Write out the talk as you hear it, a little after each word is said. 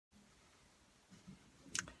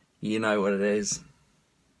You know what it is.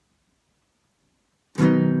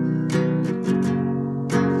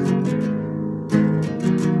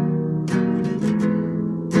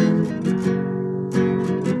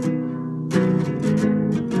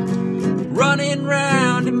 Running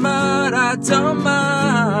round in mud, I don't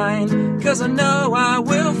mind, 'cause I know I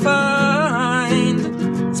will find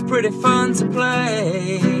it's pretty fun to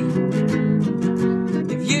play.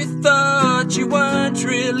 If you thought you weren't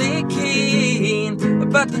really keen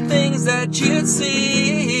about the things that you'd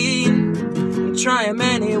seen, try 'em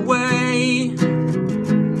anyway.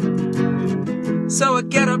 So I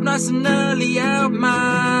get up nice and early out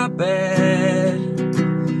my bed,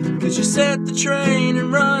 'cause you said the train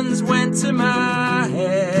and runs went to my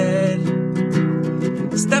head.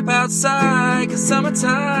 Step outside, 'cause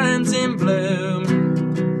summertime's in bloom.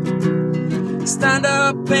 Stand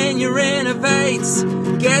up and you innovate,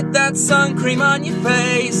 get that sun cream on your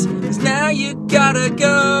face, 'cause now you gotta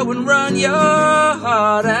go and run your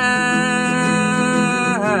heart out.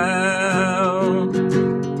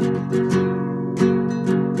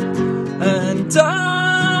 And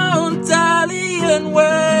don't dally and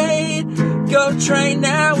wait, go train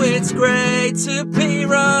now, it's great to be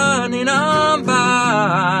running on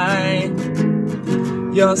by.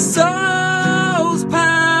 Your soul's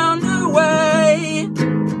pound away,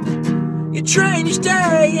 you train each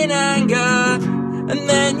day in anger, and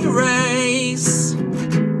then you race.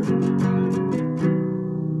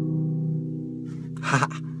 Ha ha.